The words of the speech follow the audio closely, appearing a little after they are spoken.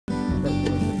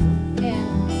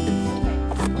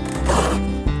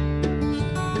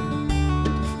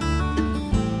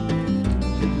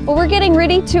Well, we're getting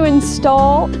ready to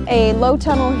install a low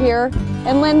tunnel here.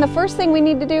 And Lynn, the first thing we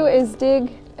need to do is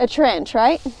dig a trench,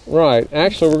 right? Right.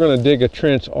 Actually, we're going to dig a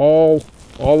trench all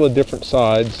the different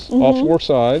sides, all four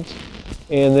sides.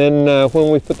 And then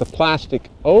when we put the plastic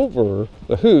over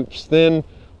the hoops, then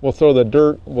we'll throw the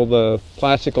dirt, the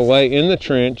plastic will lay in the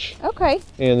trench. Okay.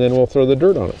 And then we'll throw the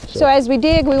dirt on it. So as we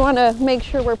dig, we want to make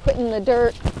sure we're putting the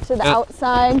dirt to the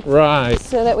outside. Right.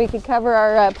 So that we could cover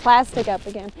our plastic up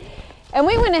again. And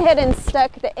we went ahead and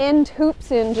stuck the end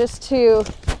hoops in just to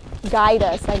guide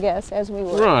us, I guess, as we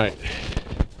work. Right.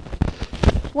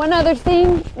 One other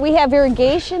thing, we have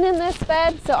irrigation in this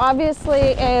bed, so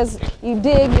obviously as you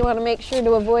dig, you want to make sure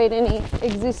to avoid any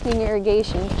existing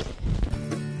irrigation.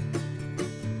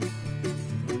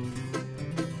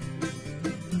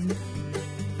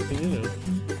 You know,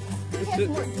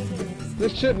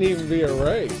 this shouldn't even be a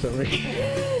race, I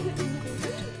mean.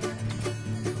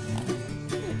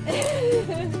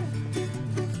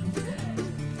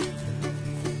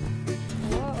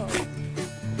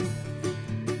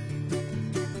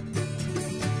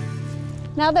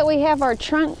 Now that we have our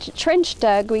trench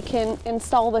dug, we can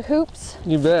install the hoops.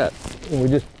 You bet. And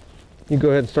you go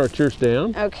ahead and start yours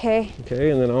down. Okay.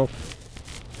 Okay, and then I'll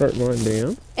start mine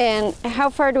down. And how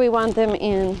far do we want them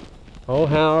in? Oh,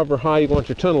 however high you want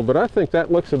your tunnel, but I think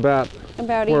that looks about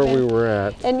where even. we were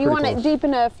at. And you want it deep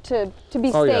enough to be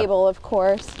stable, of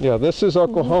course. Yeah, this is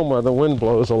Oklahoma. The wind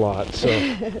blows a lot, so.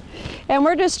 And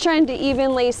we're just trying to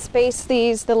evenly space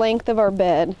these the length of our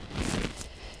bed.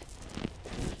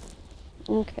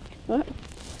 Okay. What?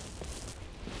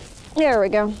 There we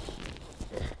go.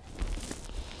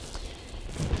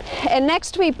 And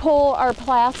next we pull our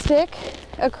plastic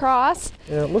across.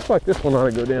 Yeah, it looks like this one ought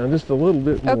to go down just a little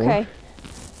bit more. Okay.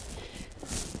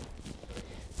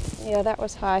 Yeah, that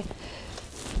was high.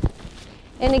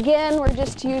 And again, we're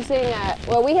just using,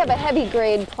 well, we have a heavy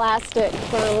grade plastic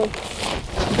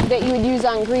that you would use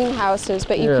on greenhouses,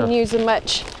 but you can use a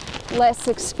much less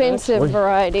expensive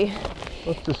variety.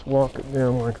 Let's just walk it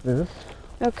down like this.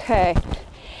 Okay.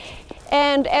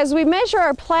 And as we measure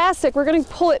our plastic, we're going to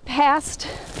pull it past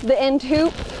the end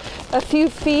hoop a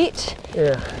few feet.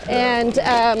 Yeah. And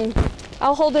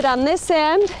I'll hold it on this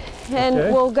end, and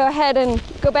we'll go ahead and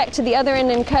go back to the other end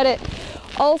and cut it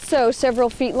also several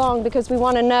feet long because we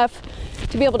want enough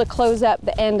to be able to close up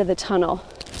the end of the tunnel.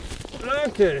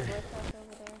 Okay.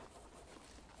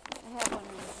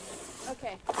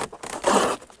 Okay.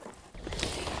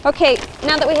 Okay,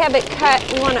 now that we have it cut,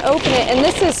 we want to open it, and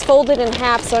this is folded in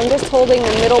half, so I'm just holding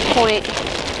the middle point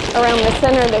around the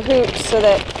center of the hoop so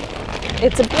that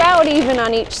it's about even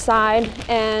on each side.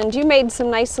 And you made some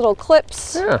nice little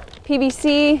clips,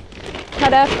 PVC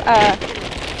cut up,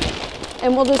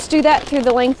 and we'll just do that through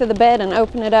the length of the bed and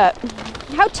open it up.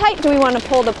 How tight do we want to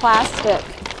pull the plastic?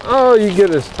 Oh, you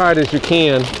get as tight as you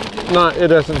can. It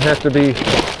doesn't have to be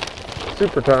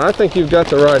super tight. I think you've got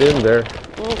the right end there.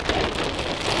 Okay.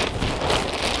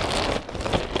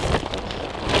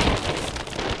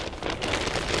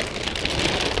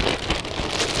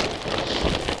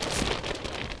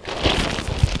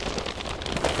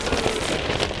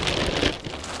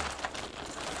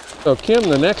 So Kim,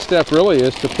 the next step really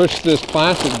is to push this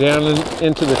plastic down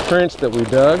into the trench that we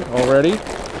dug already.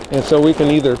 And so we can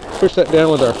either push that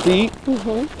down with our feet.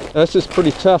 That's just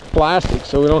pretty tough plastic,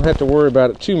 so we don't have to worry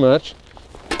about it too much.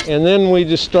 And then we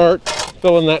just start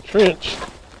filling that trench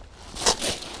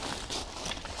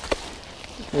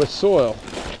with soil.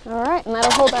 All right, and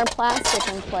that'll hold our plastic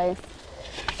in place.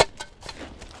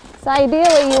 So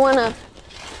ideally you want to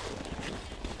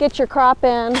get your crop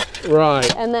in.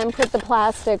 Right. And then put the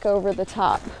plastic over the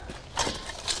top.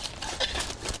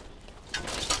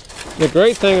 The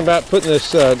great thing about putting this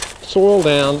soil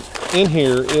down in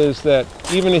here is that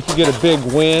even if you get a big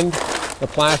wind, the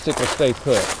plastic will stay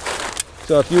put.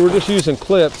 So if you were just using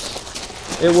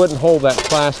clips, it wouldn't hold that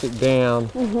plastic down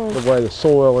the way the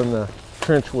soil in the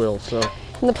trench will. So.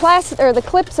 And the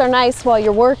clips are nice while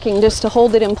you're working, just to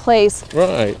hold it in place.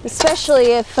 Right.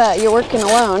 Especially if you're working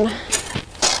alone.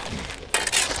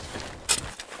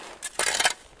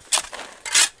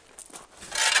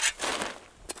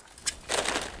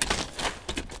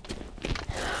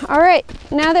 All right,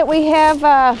 now that we have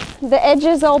the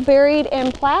edges all buried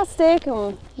in plastic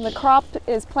and the crop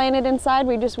is planted inside,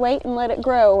 we just wait and let it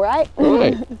grow, right?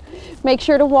 Right. Make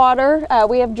sure to water.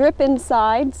 We have drip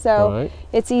inside, so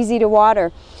it's easy to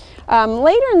water.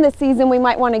 Later in the season, we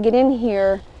might want to get in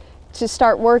here to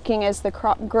start working as the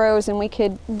crop grows, and we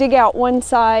could dig out one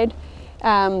side.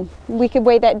 We could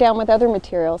weigh that down with other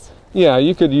materials. Yeah,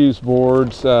 you could use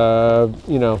boards,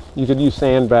 you know, you could use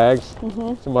sandbags.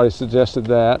 Somebody suggested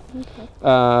that.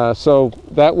 So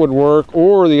that would work.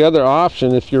 Or the other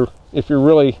option, if you're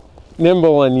really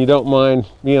nimble and you don't mind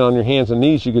being on your hands and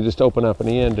knees, you could just open up an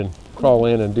end and crawl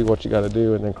in and do what you got to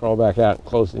do, and then crawl back out and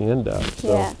close the end up.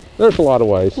 So there's a lot of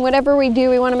ways. Whatever we do,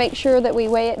 we want to make sure that we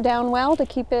weigh it down well to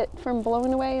keep it from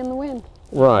blowing away in the wind.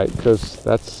 Right, because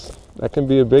that can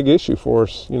be a big issue for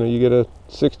us. You know, you get a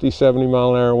 60, 70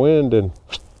 mile an hour wind and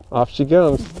off she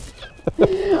comes.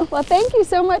 Well, thank you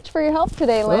so much for your help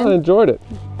today, Lynn. I enjoyed it.